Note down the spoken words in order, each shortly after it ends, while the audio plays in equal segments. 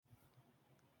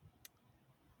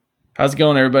How's it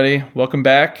going, everybody? Welcome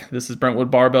back. This is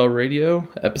Brentwood Barbell Radio,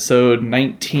 episode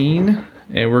 19,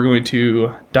 and we're going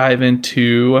to dive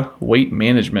into weight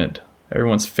management,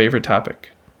 everyone's favorite topic.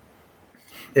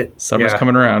 Summer's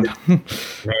coming around. Man,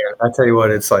 I tell you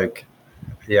what, it's like,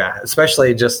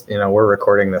 especially just, we're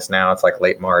recording this now. It's like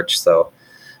late March, so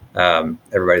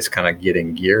everybody's kind of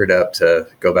getting geared up to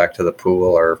go back to the pool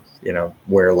or,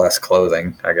 wear less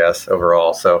clothing, I guess,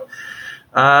 overall. So,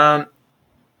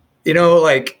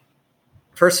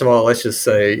 first of all, let's just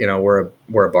say, we're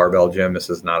a barbell gym. This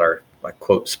is not our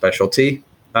quote specialty.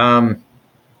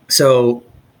 So,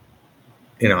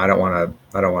 I don't want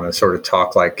to sort of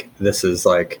talk like this is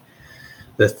like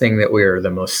the thing that we're the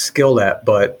most skilled at,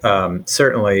 but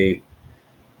certainly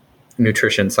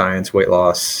nutrition science, weight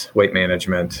loss, weight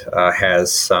management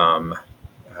has some,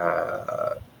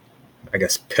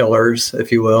 pillars,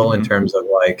 if you will, in terms of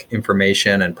like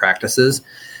information and practices.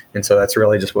 And so that's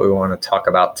really just what we want to talk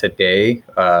about today.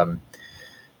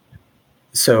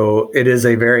 So it is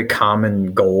a very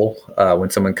common goal when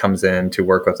someone comes in to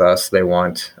work with us.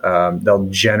 They'll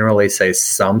generally say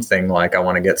something like, I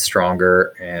want to get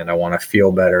stronger and I want to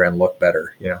feel better and look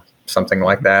better, something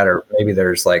like that. Or maybe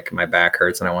there's like, my back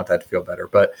hurts and I want that to feel better.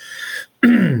 But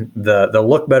the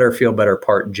look better, feel better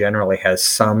part generally has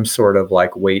some sort of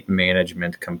like weight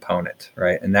management component,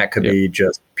 right? And that could be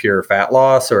just pure fat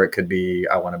loss, or it could be,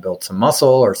 I want to build some muscle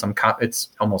or it's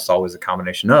almost always a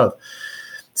combination of.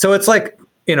 So it's like,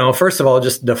 first of all,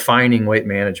 just defining weight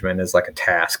management is like a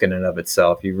task in and of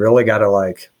itself. You really got to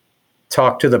like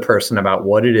talk to the person about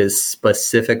what it is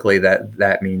specifically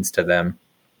that means to them.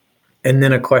 And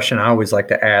then a question I always like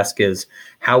to ask is,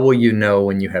 how will you know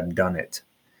when you have done it?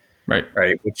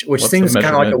 Right. Which seems kind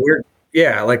of like a weird,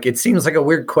 like it seems like a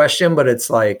weird question, but it's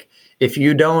like, if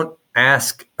you don't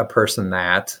ask a person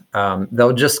that,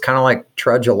 they'll just kind of like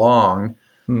trudge along.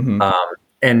 Mm-hmm.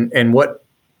 And what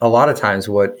a lot of times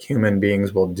what human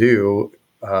beings will do,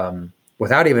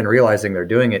 without even realizing they're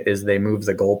doing it, is they move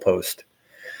the goalpost.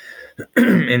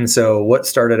 And so what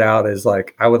started out as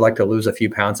like, I would like to lose a few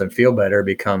pounds and feel better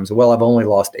becomes, well, I've only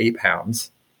lost 8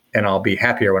 pounds and I'll be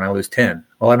happier when I lose 10.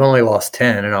 Well, I've only lost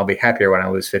 10 and I'll be happier when I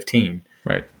lose 15.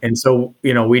 Right. And so,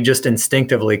 we just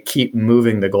instinctively keep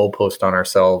moving the goalpost on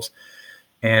ourselves.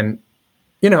 And,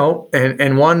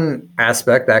 and one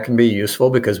aspect that can be useful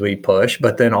because we push,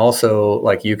 but then also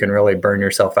like you can really burn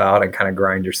yourself out and kind of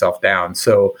grind yourself down.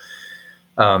 So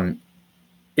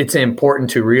it's important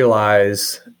to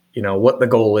realize, what the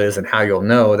goal is and how you'll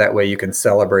know. That way you can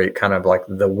celebrate kind of like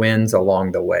the wins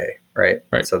along the way. Right.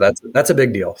 So that's a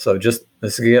big deal. So just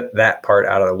let's get that part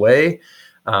out of the way.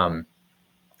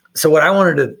 So what I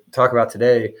wanted to talk about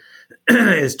today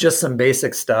is just some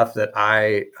basic stuff that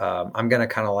I'm going to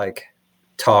kind of like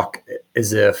talk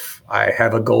as if I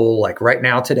have a goal, like right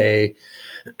now today,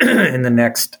 in the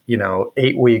next,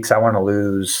 8 weeks, I want to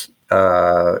lose,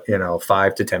 5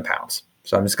 to 10 pounds.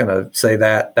 So I'm just going to say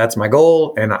that that's my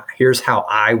goal. And here's how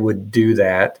I would do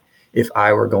that if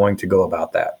I were going to go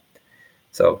about that.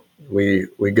 So we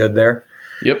good there?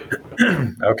 Yep.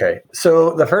 Okay.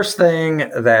 So the first thing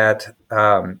that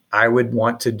I would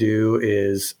want to do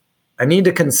is I need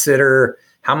to consider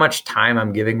how much time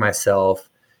I'm giving myself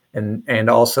and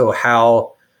also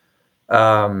how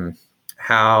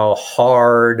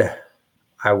hard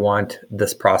I want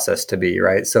this process to be,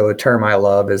 right? So a term I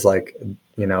love is like,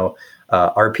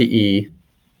 RPE,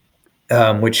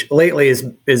 which lately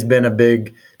has been a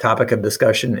big topic of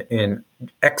discussion in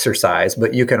exercise,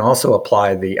 but you can also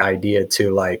apply the idea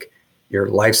to like your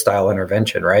lifestyle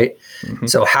intervention, right? Mm-hmm.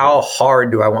 So how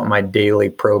hard do I want my daily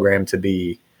program to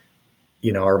be,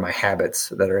 or my habits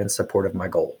that are in support of my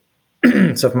goal?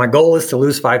 So if my goal is to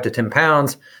lose 5 to 10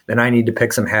 pounds, then I need to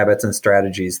pick some habits and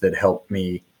strategies that help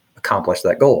me accomplish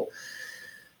that goal.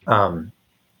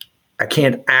 I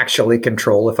can't actually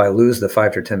control if I lose the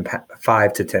 5 to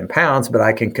 10 pounds, but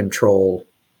I can control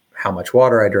how much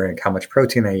water I drink, how much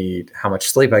protein I eat, how much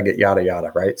sleep I get, yada,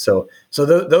 yada. Right. So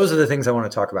those are the things I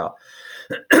want to talk about.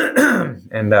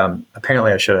 And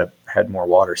apparently I should have had more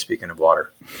water. Speaking of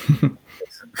water,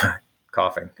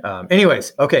 coughing.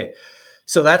 Anyways. Okay.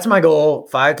 So that's my goal,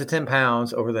 5 to 10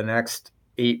 pounds over the next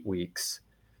 8 weeks.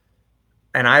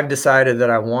 And I've decided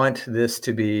that I want this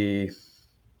to be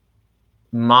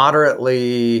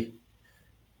moderately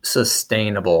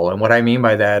sustainable. And what I mean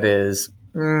by that is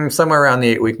somewhere around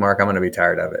the 8-week mark, I'm going to be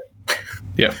tired of it.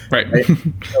 Yeah, right.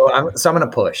 So I'm going to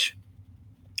push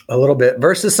a little bit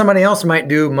versus somebody else might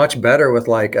do much better with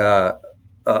like a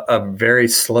very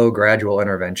slow, gradual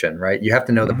intervention, right? You have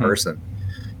to know the person.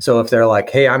 So if they're like,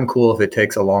 hey, I'm cool if it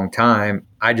takes a long time,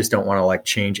 I just don't want to like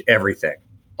change everything.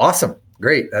 Awesome.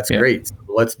 Great. That's great. So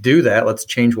let's do that. Let's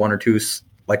change one or two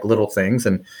like little things.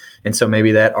 And so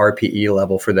maybe that RPE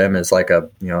level for them is like a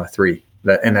 3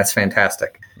 and that's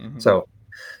fantastic. Mm-hmm.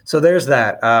 So there's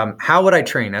that. How would I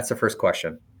train? That's the first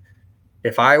question.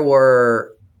 If I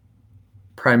were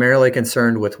primarily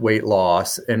concerned with weight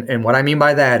loss, and what I mean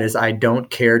by that is I don't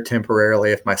care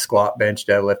temporarily if my squat, bench,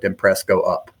 deadlift, and press go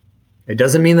up. It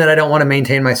doesn't mean that I don't want to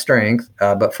maintain my strength,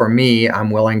 but for me,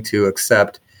 I'm willing to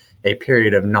accept a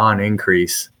period of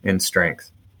non-increase in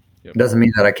strength. Yep. It doesn't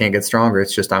mean that I can't get stronger.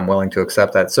 It's just I'm willing to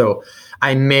accept that. So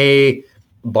I may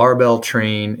barbell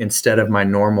train instead of my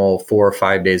normal 4 or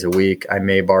 5 days a week. I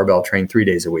may barbell train 3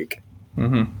 days a week.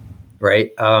 Mm-hmm.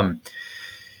 Right.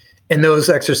 And those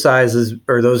exercises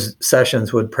or those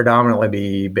sessions would predominantly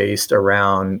be based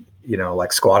around,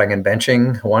 like squatting and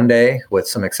benching one day with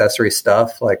some accessory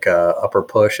stuff like upper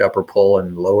push, upper pull,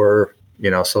 and lower,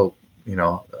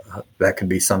 that could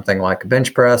be something like a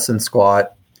bench press and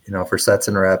squat, for sets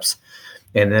and reps.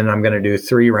 And then I'm going to do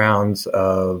 3 rounds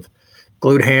of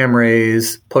glute ham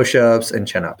raise, push-ups, and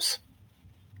chin-ups,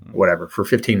 whatever, for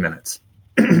 15 minutes.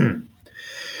 And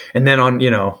then on,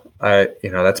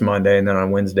 that's Monday. And then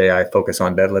on Wednesday, I focus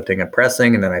on deadlifting and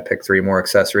pressing. And then I pick 3 more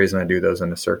accessories and I do those in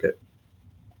the circuit.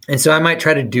 And so I might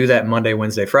try to do that Monday,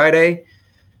 Wednesday, Friday.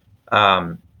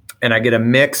 And I get a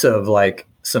mix of like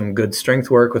some good strength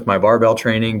work with my barbell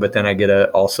training, but then I get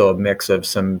also a mix of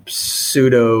some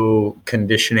pseudo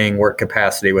conditioning work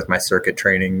capacity with my circuit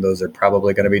training. Those are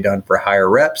probably going to be done for higher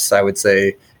reps. I would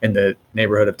say in the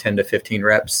neighborhood of 10 to 15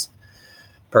 reps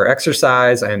per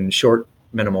exercise and short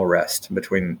minimal rest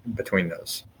between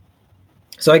those.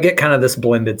 So I get kind of this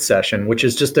blended session, which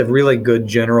is just a really good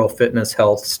general fitness,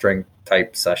 health, strength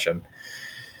type session.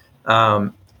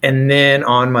 And then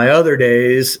on my other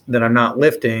days that I'm not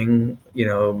lifting,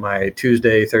 my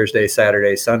Tuesday, Thursday,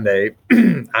 Saturday, Sunday,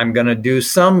 I'm going to do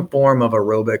some form of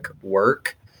aerobic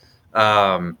work.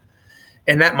 And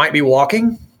that might be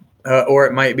walking, or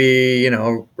it might be,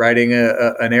 riding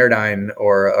an airdyne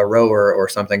or a rower or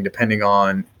something, depending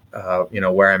on,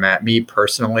 where I'm at. Me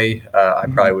personally, I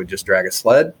probably would just drag a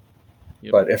sled.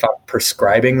 Yep. But if I'm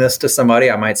prescribing this to somebody,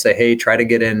 I might say, hey, try to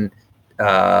get in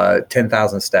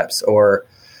 10,000 steps. Or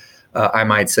I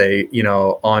might say,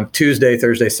 on Tuesday,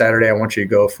 Thursday, Saturday, I want you to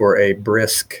go for a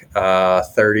brisk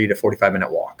 30 to 45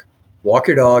 minute walk. Walk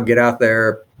your dog, get out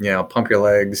there, pump your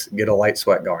legs, get a light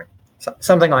sweat going.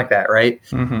 Something like that, right?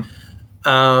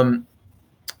 Mm-hmm.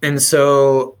 And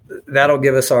so that'll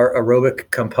give us our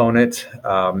aerobic component.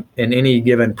 In any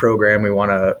given program, we want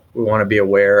to be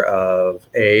aware of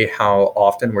how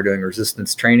often we're doing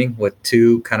resistance training, with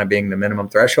 2 kind of being the minimum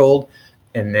threshold.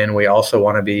 And then we also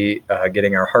want to be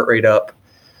getting our heart rate up.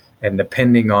 And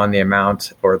depending on the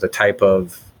amount or the type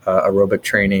of aerobic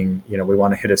training, we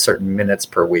want to hit a certain minutes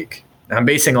per week. And I'm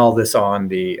basing all this on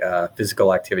the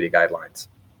physical activity guidelines.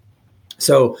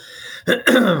 So,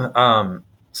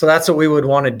 so that's what we would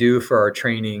want to do for our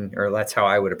training, or that's how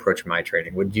I would approach my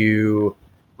training. Would you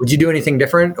do anything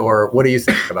different, or what do you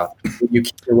think about it? Would you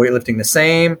keep your weightlifting the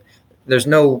same? There's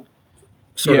no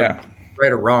sort of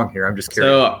right or wrong here. I'm just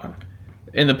curious. So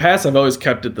in the past, I've always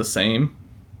kept it the same.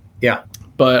 Yeah.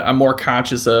 But I'm more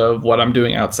conscious of what I'm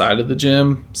doing outside of the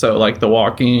gym. So like the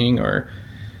walking, or,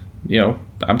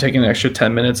 I'm taking an extra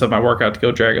 10 minutes of my workout to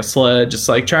go drag a sled, just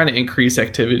like trying to increase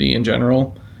activity in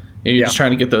general. And you're just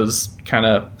trying to get those kind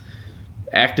of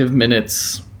active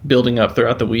minutes building up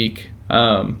throughout the week.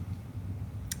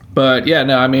 But yeah,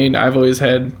 no, I mean, I've always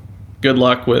had good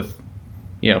luck with,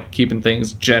 keeping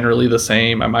things generally the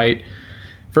same. I might,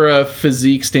 for a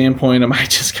physique standpoint, I might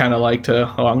just kind of like to,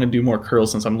 I'm going to do more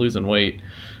curls since I'm losing weight,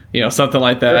 something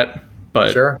like that.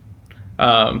 But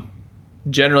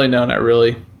generally, no, not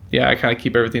really. Yeah, I kind of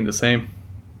keep everything the same.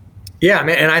 Yeah, I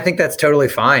mean, and I think that's totally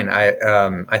fine.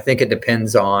 I think it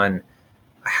depends on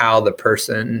how the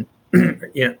person,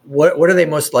 what are they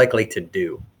most likely to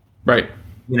do? Right.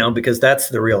 Because that's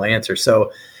the real answer.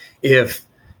 So if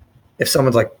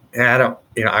someone's like,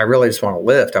 I really just want to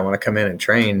lift, I want to come in and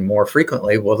train more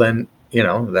frequently, well then,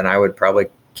 then I would probably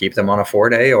keep them on a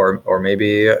 4-day or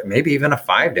maybe even a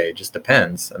 5-day, just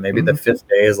depends. Maybe the 5th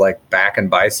day is like back and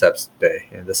biceps day.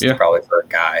 This is probably for a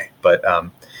guy, but,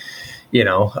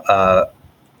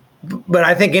 but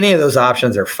I think any of those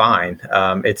options are fine.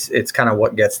 It's kind of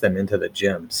what gets them into the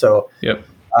gym. So,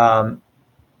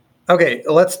 okay,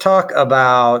 let's talk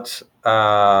about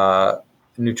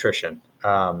nutrition.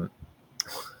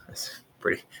 It's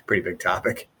pretty big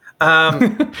topic. Not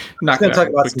going to talk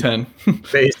about some 10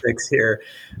 basics here.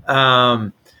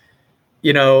 The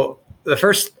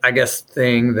first, I guess,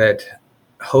 thing that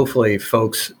hopefully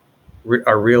folks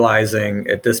are realizing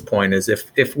at this point is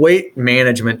if weight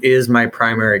management is my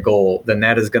primary goal, then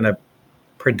that is going to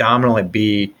predominantly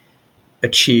be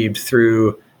achieved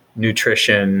through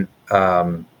nutrition,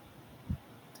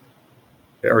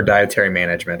 or dietary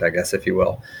management, I guess, if you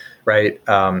will, right?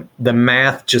 The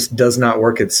math just does not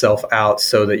work itself out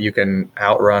so that you can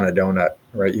outrun a donut,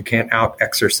 right? You can't out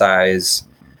exercise,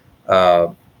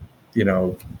 your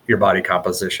body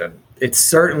composition. It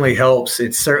certainly helps.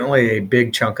 It's certainly a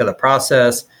big chunk of the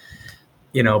process,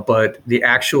 but the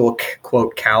actual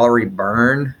quote calorie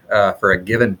burn for a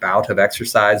given bout of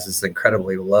exercise is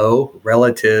incredibly low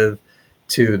relative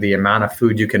to the amount of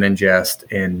food you can ingest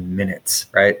in minutes,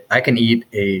 right? I can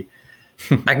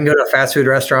go to a fast food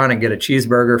restaurant and get a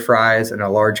cheeseburger, fries, and a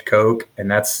large Coke. And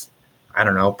that's, I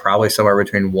don't know, probably somewhere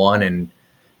between 1 and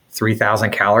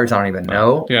 3,000 calories. I don't even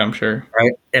know. Yeah, I'm sure.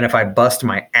 Right. And if I bust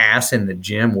my ass in the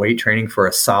gym weight training for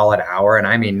a solid hour, and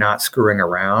I mean, not screwing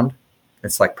around,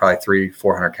 it's like probably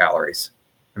 300-400 calories.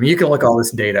 I mean, you can look all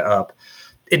this data up.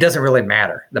 It doesn't really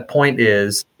matter. The point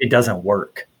is it doesn't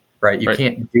work. Right. You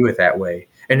can't do it that way.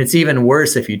 And it's even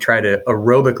worse if you try to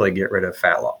aerobically get rid of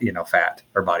fat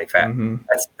or body fat. Mm-hmm.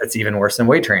 That's even worse than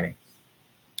weight training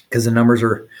because the numbers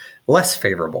are less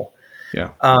favorable.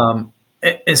 Yeah.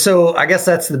 And so I guess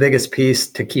that's the biggest piece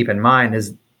to keep in mind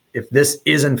is if this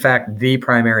is in fact the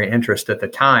primary interest at the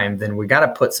time, then we got to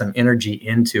put some energy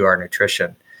into our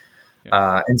nutrition.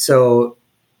 Yeah. Even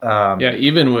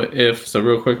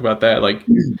real quick about that, like,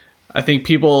 I think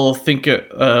people think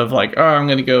of like, oh, I'm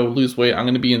going to go lose weight. I'm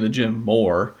going to be in the gym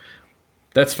more.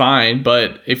 That's fine.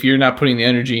 But if you're not putting the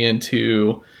energy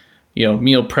into,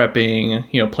 meal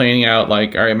prepping, planning out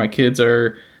like, all right, my kids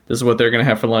this is what they're going to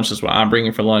have for lunch. This is what I'm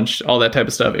bringing for lunch, all that type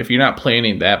of stuff. If you're not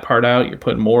planning that part out, you're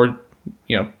putting more,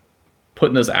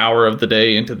 putting this hour of the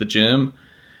day into the gym,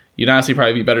 you'd honestly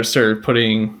probably be better served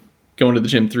going to the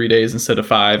gym 3 days instead of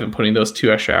 5 and putting those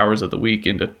 2 extra hours of the week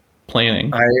into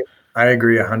planning. I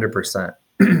agree 100%,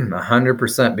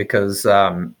 100% because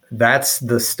that's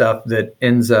the stuff that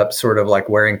ends up sort of like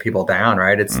wearing people down,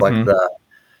 right? It's like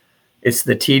it's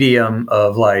the tedium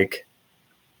of like,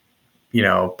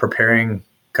 preparing,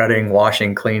 cutting,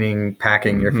 washing, cleaning,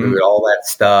 packing your food, all that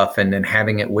stuff, and then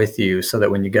having it with you so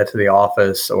that when you get to the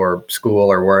office or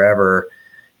school or wherever,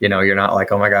 you're not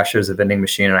like, oh my gosh, there's a vending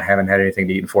machine and I haven't had anything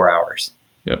to eat in 4 hours.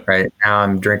 Yep. Right now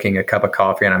I'm drinking a cup of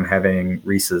coffee and I'm having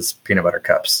Reese's peanut butter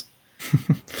cups.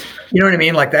 You know what I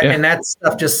mean? Like that. Yeah. And that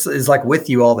stuff just is like with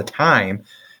you all the time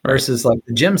versus like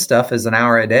the gym stuff is an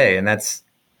hour a day. And that's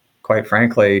quite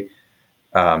frankly,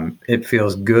 it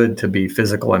feels good to be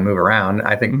physical and move around.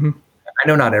 I think, I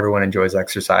know not everyone enjoys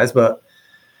exercise, but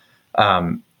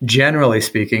generally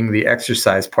speaking, the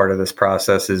exercise part of this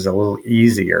process is a little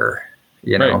easier,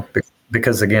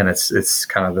 because again, it's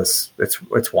kind of this,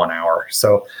 it's 1 hour.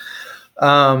 So,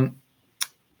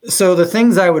 so the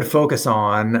things I would focus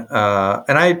on, and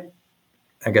I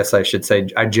guess I should say,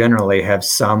 I generally have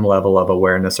some level of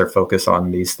awareness or focus on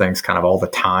these things kind of all the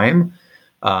time.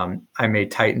 I may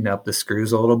tighten up the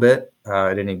screws a little bit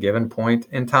at any given point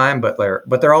in time, but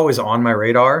they're always on my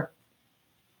radar.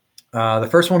 The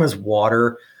first one is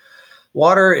water.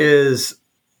 Water is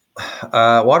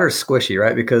squishy,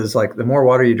 right? Because like the more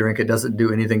water you drink, it doesn't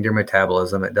do anything to your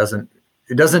metabolism. It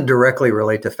doesn't directly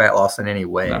relate to fat loss in any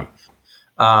way. No.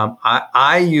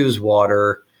 I use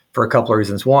water for a couple of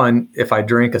reasons. One, if I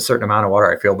drink a certain amount of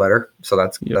water, I feel better. So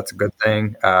that's a good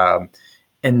thing.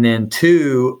 And then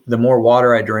two, the more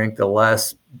water I drink, the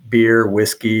less beer,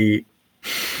 whiskey,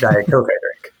 Diet Coke I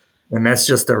drink. And that's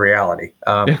just the reality.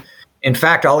 In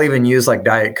fact, I'll even use like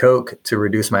Diet Coke to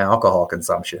reduce my alcohol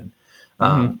consumption.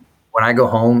 When I go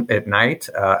home at night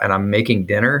and I'm making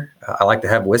dinner, I like to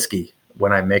have whiskey.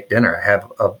 When I make dinner, I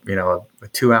have a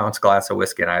 2-ounce glass of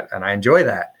whiskey, and I enjoy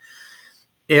that.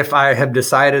 If I have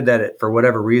decided that for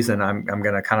whatever reason, I'm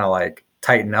going to kind of like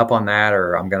tighten up on that,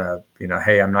 or I'm going to,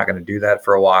 hey, I'm not going to do that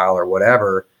for a while or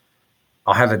whatever,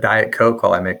 I'll have a Diet Coke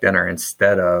while I make dinner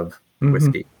instead of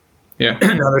whiskey. Yeah.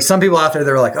 Now, there's some people out there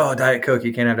that are like, oh, Diet Coke,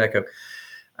 you can't have Diet Coke.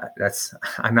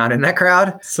 I'm not in that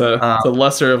crowd. So it's the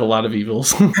lesser of a lot of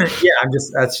evils. Yeah,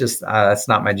 that's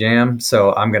not my jam.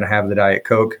 So I'm going to have the Diet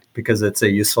Coke because it's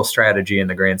a useful strategy in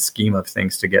the grand scheme of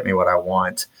things to get me what I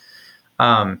want.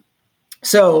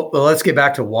 So let's get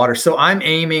back to water. So I'm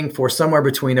aiming for somewhere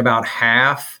between about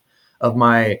half of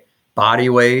my body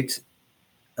weight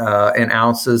in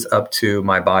ounces up to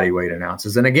my body weight in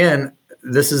ounces. And again,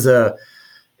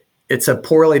 it's a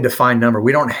poorly defined number.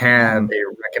 We don't have a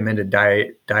recommended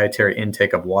dietary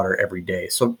intake of water every day.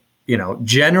 So,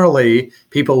 generally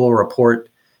people will report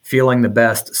feeling the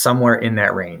best somewhere in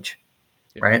that range.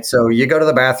 right? So you go to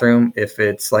the bathroom. If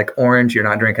it's like orange, you're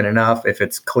not drinking enough. If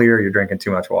it's clear, you're drinking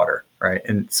too much water, right?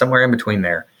 And somewhere in between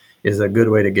there is a good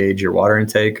way to gauge your water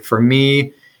intake. For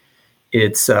me,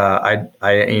 it's I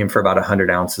aim for about 100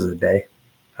 ounces a day,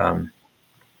 something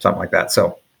like that.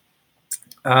 So,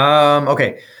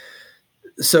 okay.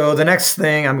 So the next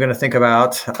thing I'm going to think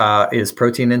about is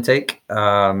protein intake.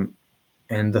 And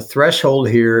the threshold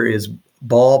here is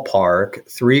ballpark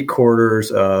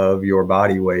 3/4 of your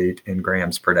body weight in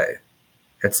grams per day.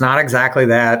 It's not exactly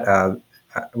that.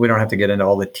 We don't have to get into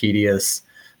all the tedious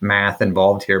math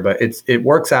involved here, but it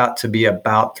works out to be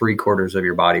about 3/4 of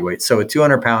your body weight. So a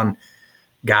 200-pound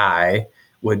guy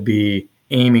would be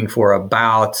aiming for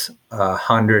about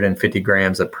 150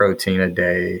 grams of protein a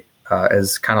day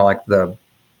as kind of like the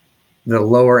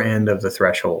lower end of the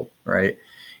threshold, right?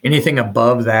 Anything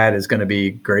above that is going to be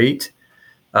great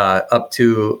up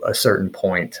to a certain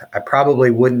point. I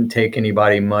probably wouldn't take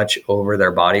anybody much over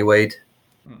their body weight.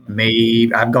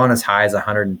 Maybe I've gone as high as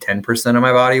 110% of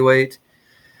my body weight.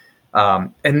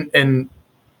 And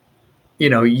you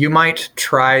know, you might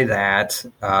try that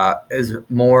as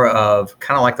more of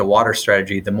kind of like the water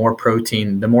strategy. The more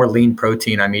protein, the more lean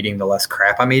protein I'm eating, the less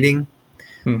crap I'm eating.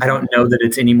 I don't know that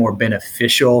it's any more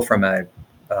beneficial from a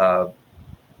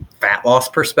fat loss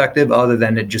perspective, other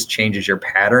than it just changes your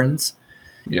patterns,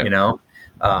 you know,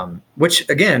 which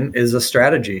again is a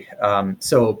strategy.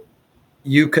 So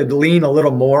you could lean a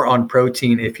little more on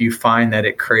protein if you find that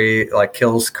it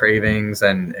kills cravings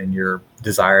and your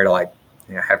desire to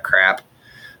have crap.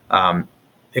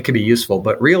 It could be useful,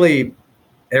 but really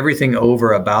everything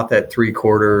over about that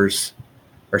 3/4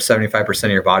 or 75%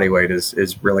 of your body weight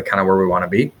is really kind of where we want to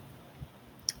be.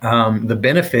 The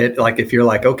benefit, like if you're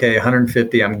like, okay,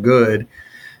 150, I'm good.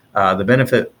 The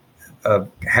benefit of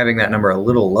having that number a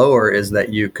little lower is that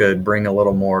you could bring a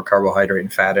little more carbohydrate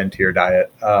and fat into your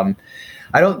diet.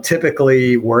 I don't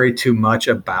typically worry too much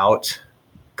about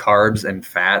carbs and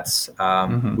fats.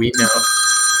 We know,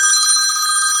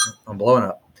 I'm blowing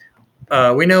up.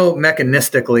 We know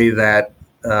mechanistically that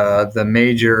the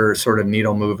major sort of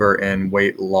needle mover in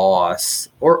weight loss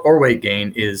or weight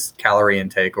gain is calorie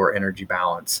intake or energy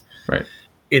balance. Right.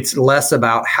 It's less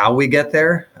about how we get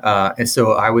there. And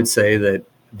so I would say that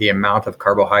the amount of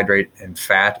carbohydrate and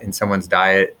fat in someone's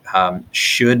diet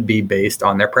should be based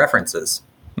on their preferences.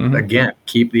 Again,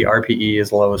 keep the RPE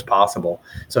as low as possible.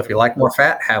 So if you like more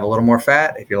fat, have a little more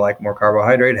fat. If you like more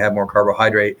carbohydrate, have more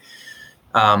carbohydrate.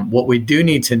 What we do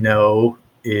need to know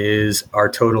is our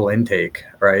total intake,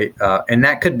 right? And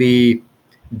that could be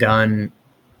done,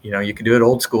 you could do it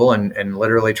old school and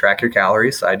literally track your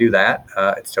calories. I do that.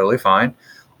 It's totally fine.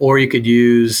 Or you could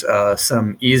use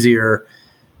some easier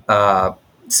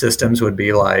systems would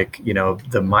be like,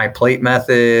 the My Plate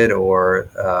method, or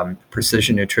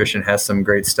Precision Nutrition has some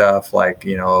great stuff like,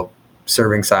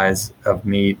 serving size of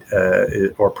meat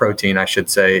or protein, I should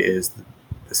say, is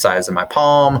the size of my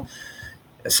palm.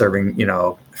 Serving,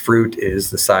 fruit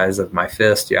is the size of my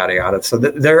fist, yada, yada. So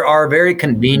there are very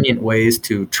convenient ways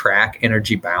to track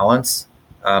energy balance.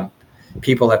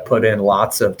 People have put in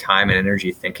lots of time and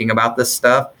energy thinking about this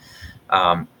stuff.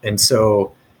 And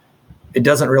so it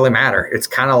doesn't really matter. It's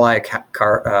kind of like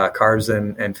carbs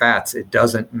and fats. It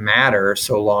doesn't matter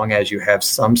so long as you have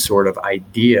some sort of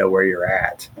idea where you're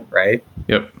at, right?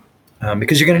 Yep.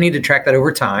 Because you're going to need to track that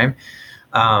over time.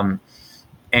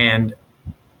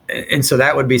 And so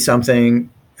that would be something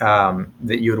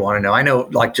that you would want to know. I know,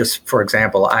 like, just for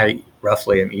example, I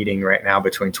roughly am eating right now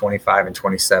between 25 and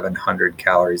 2,700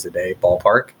 calories a day,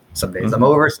 ballpark. Some days I'm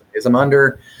over, some days I'm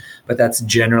under, but that's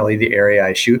generally the area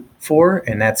I shoot for.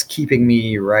 And that's keeping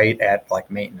me right at like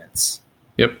maintenance.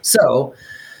 Yep. So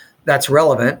that's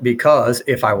relevant because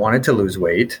if I wanted to lose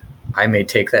weight, I may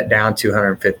take that down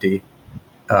 250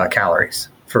 calories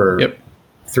for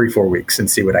 3-4 weeks and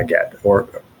see what I get. Or,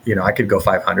 I could go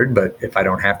 500, but if I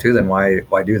don't have to, then why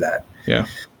do that? Yeah.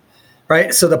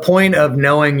 Right. So the point of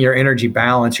knowing your energy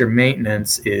balance, your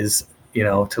maintenance is,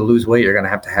 to lose weight, you're going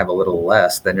to have a little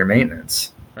less than your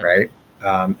maintenance. Right.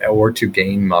 Or to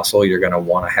gain muscle, you're going to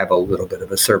want to have a little bit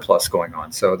of a surplus going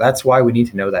on. So that's why we need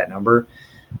to know that number.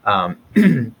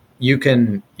 You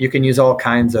can use all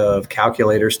kinds of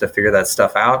calculators to figure that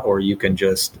stuff out, or you can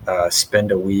just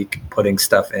spend a week putting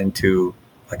stuff into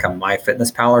like a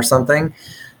MyFitnessPal or something.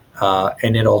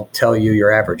 And it'll tell you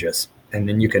your averages. And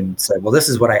then you can say, well, this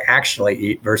is what I actually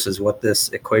eat versus what this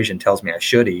equation tells me I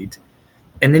should eat.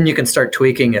 And then you can start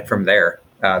tweaking it from there.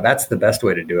 That's the best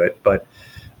way to do it. But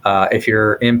if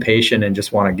you're impatient and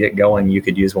just want to get going, you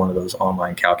could use one of those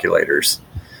online calculators.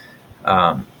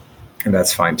 And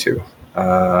that's fine too.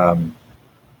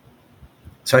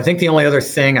 So I think the only other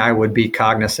thing I would be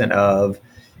cognizant of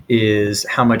is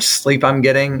how much sleep I'm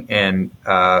getting. And,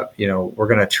 we're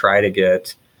going to try to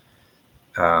get,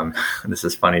 this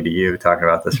is funny to you talking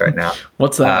about this right now.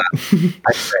 What's that?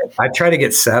 I try to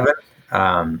get 7.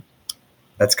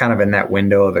 That's kind of in that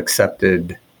window of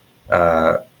accepted,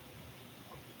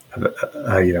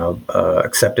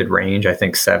 accepted range. I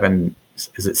think 7,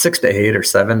 is it 6 to 8 or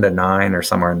 7 to 9 or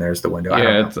somewhere in there's the window?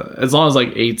 Yeah, it's, as long as like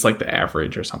 8's like the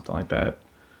average or something like that.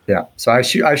 Yeah. So I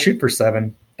shoot for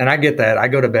 7, and I get that. I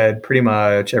go to bed pretty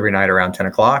much every night around 10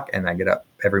 o'clock, and I get up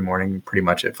every morning pretty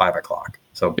much at 5 o'clock.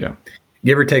 So yeah,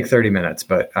 give or take 30 minutes,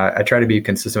 but I try to be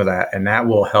consistent with that, and that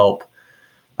will help.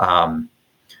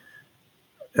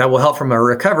 That will help from a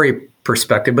recovery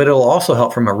perspective, but it'll also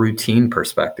help from a routine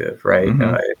perspective, right?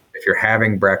 Mm-hmm. If you're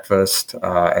having breakfast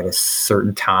at a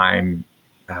certain time,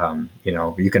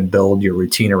 you can build your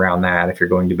routine around that. If you're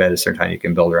going to bed at a certain time, you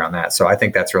can build around that. So I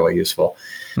think that's really useful.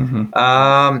 Mm-hmm.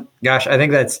 I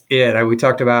think that's it. We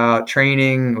talked about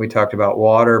training. We talked about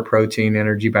water, protein,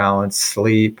 energy balance,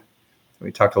 sleep.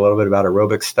 We talked a little bit about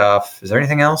aerobic stuff. Is there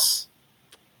anything else?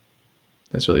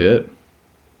 That's really it.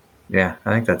 Yeah,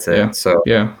 I think that's it. Yeah. So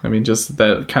yeah, I mean, just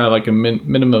that kind of like a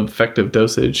minimum effective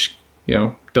dosage.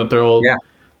 Don't throw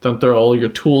all your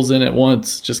tools in at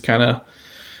once. Just kind of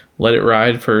let it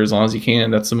ride for as long as you can.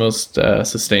 That's the most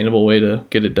sustainable way to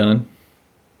get it done.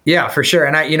 Yeah, for sure.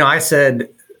 And I said,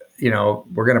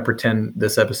 we're going to pretend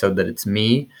this episode that it's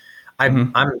me.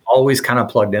 I'm always kind of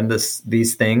plugged into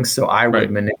these things, so I would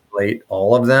manipulate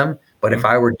all of them. But if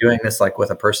I were doing this like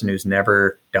with a person who's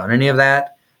never done any of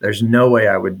that, there's no way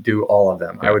I would do all of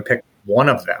them. I would pick one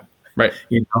of them. Right.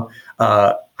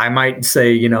 I might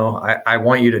say, I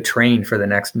want you to train for the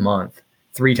next month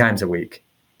 3 times a week.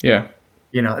 Yeah.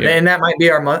 And that might be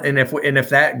our month. And if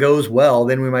that goes well,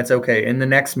 then we might say, okay, in the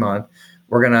next month,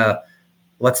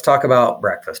 let's talk about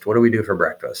breakfast. What do we do for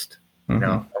breakfast?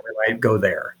 Mm-hmm. We might go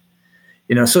there.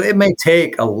 So it may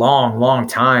take a long, long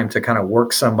time to kind of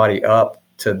work somebody up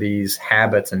to these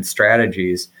habits and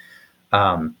strategies.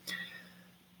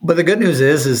 But the good news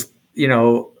is,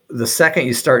 the second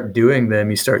you start doing them,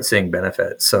 you start seeing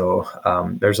benefits. So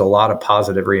there's a lot of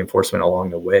positive reinforcement along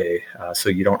the way. So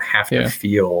you don't have to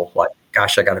feel like,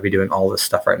 gosh, I got to be doing all this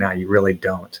stuff right now. You really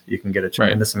don't. You can get a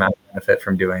tremendous amount of benefit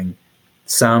from doing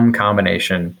some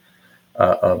combination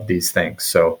of these things.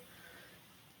 So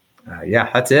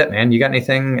that's it, man. You got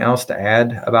anything else to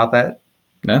add about that?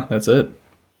 No, that's it.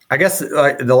 I guess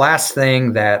the last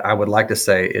thing that I would like to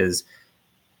say is,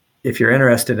 if you're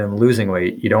interested in losing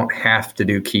weight, you don't have to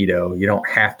do keto. You don't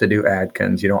have to do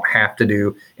Atkins. You don't have to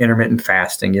do intermittent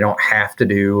fasting. You don't have to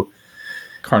do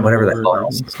whatever the hell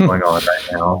else is going on right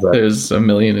now. There's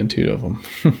 1,002,000 of them.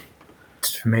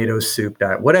 Tomato soup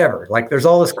diet, whatever. Like, there's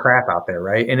all this crap out there,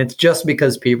 right? And it's just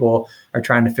because people are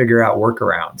trying to figure out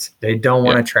workarounds. They don't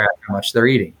want to track how much they're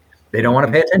eating. They don't want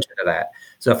to pay attention to that.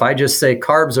 So if I just say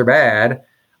carbs are bad,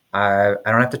 I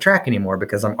don't have to track anymore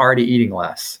because I'm already eating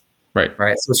less. Right.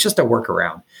 So it's just a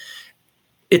workaround.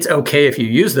 It's okay if you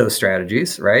use those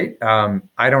strategies, right?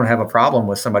 I don't have a problem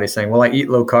with somebody saying, well, I eat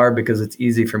low carb because it's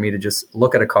easy for me to just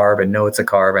look at a carb and know it's a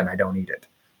carb and I don't eat it.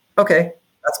 Okay,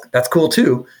 that's cool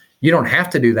too. You don't have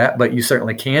to do that, but you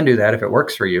certainly can do that if it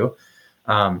works for you.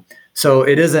 So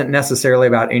it isn't necessarily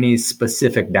about any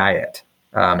specific diet.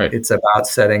 It's about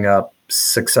setting up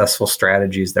successful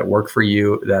strategies that work for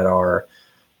you, that are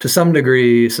to some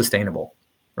degree sustainable.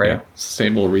 Right. Yeah.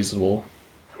 Sustainable, reasonable.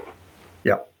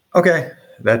 Yeah. Okay.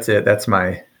 That's it. That's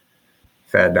my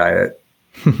fad diet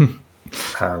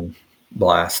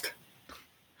blast.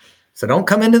 So don't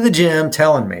come into the gym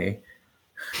telling me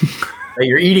that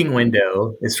your eating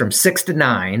window is from 6 to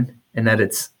 9 and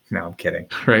that no, I'm kidding.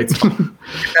 Right. It's fine.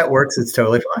 If that works, it's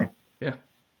totally fine. Yeah.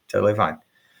 Totally fine.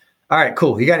 All right,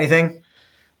 cool. You got anything?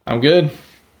 I'm good.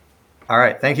 All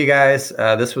right. Thank you, guys.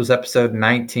 This was episode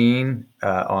 19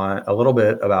 on a little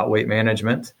bit about weight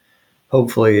management.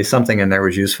 Hopefully something in there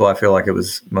was useful. I feel like it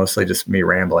was mostly just me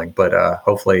rambling, but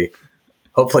hopefully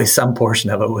some portion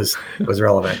of it was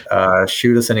relevant.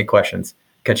 Shoot us any questions.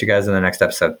 Catch you guys in the next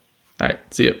episode. All right.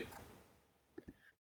 See you.